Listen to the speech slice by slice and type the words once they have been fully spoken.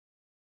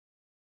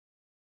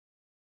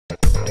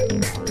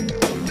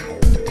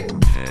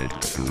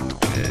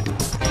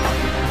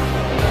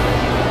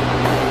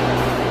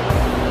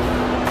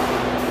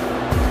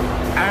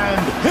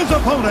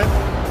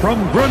opponent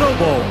from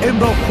Grenoble in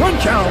the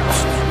French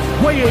Alps,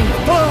 weighing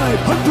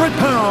 500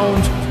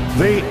 pounds,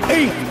 the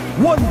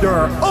 8th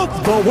wonder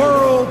of the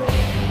world,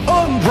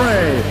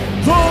 Andre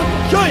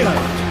the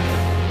Giant.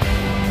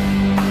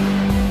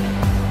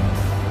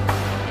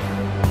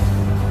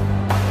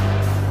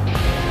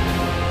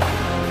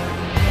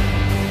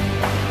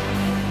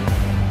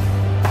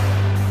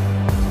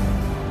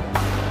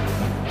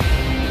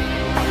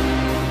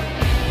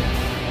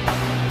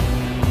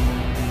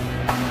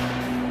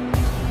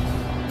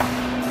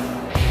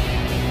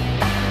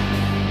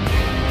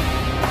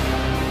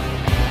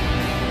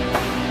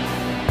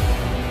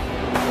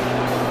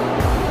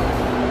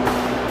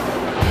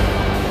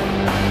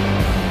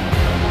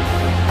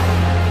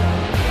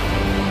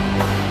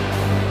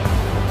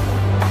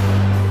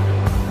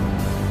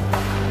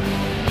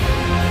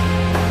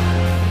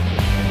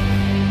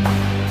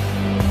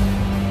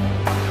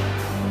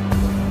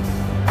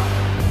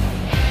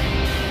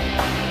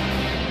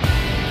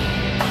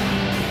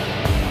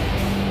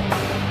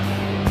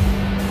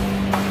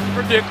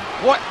 Predict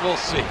what we'll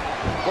see,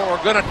 but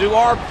we're going to do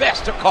our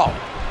best to call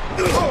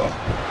it.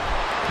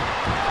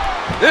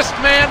 This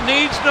man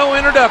needs no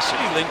introduction.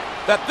 Feeling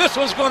that this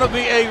was going to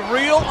be a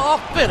real,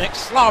 authentic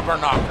slobber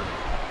knocker.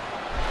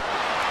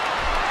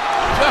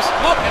 Just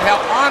look at how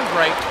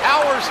Andre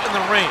towers in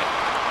the ring.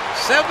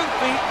 7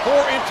 feet 4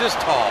 inches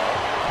tall,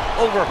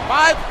 over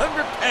 500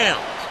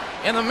 pounds,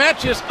 and the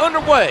match is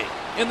underway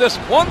in this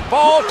one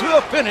fall to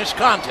a finish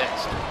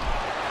contest.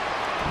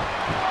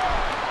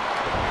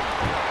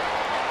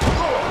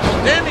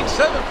 Standing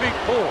 7 feet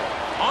 4,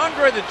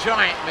 Andre the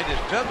Giant made his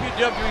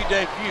WWE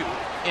debut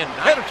in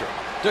competitor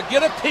to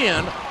get a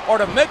pin or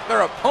to make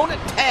their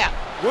opponent tap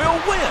will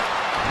win.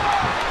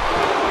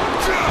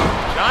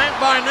 Giant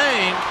by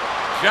name,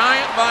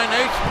 giant by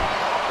nature.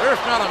 There's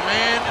not a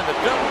man in the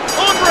WWE.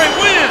 Andre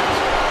wins!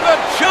 The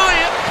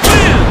Giant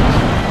wins!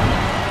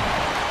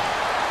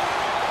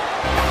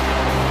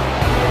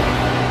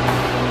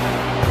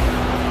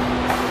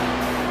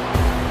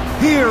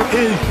 Here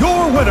is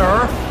your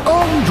winner,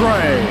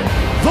 Andre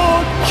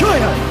the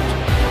Giant.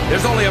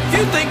 There's only a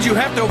few things you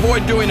have to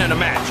avoid doing in a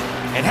match,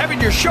 and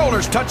having your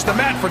shoulders touch the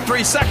mat for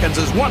 3 seconds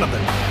is one of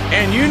them.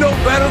 And you know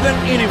better than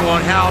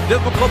anyone how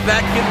difficult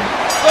that can be.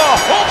 The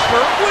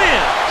Hulkster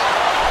wins!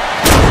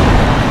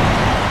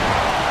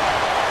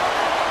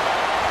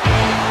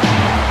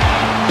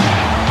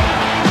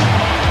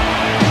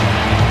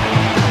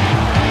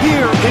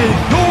 Here is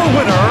your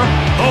winner,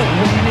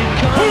 Hogan.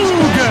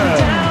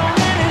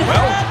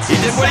 Well, he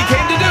did what he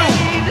came to do.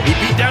 He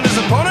beat down his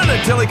opponent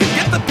until he could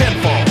get the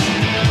pinfall.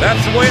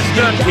 That's the way it's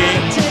done, King.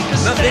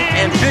 Nothing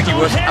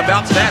ambiguous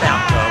about that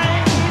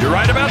outcome. You're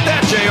right about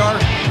that, JR.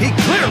 He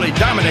clearly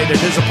dominated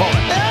his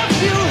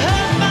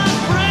opponent.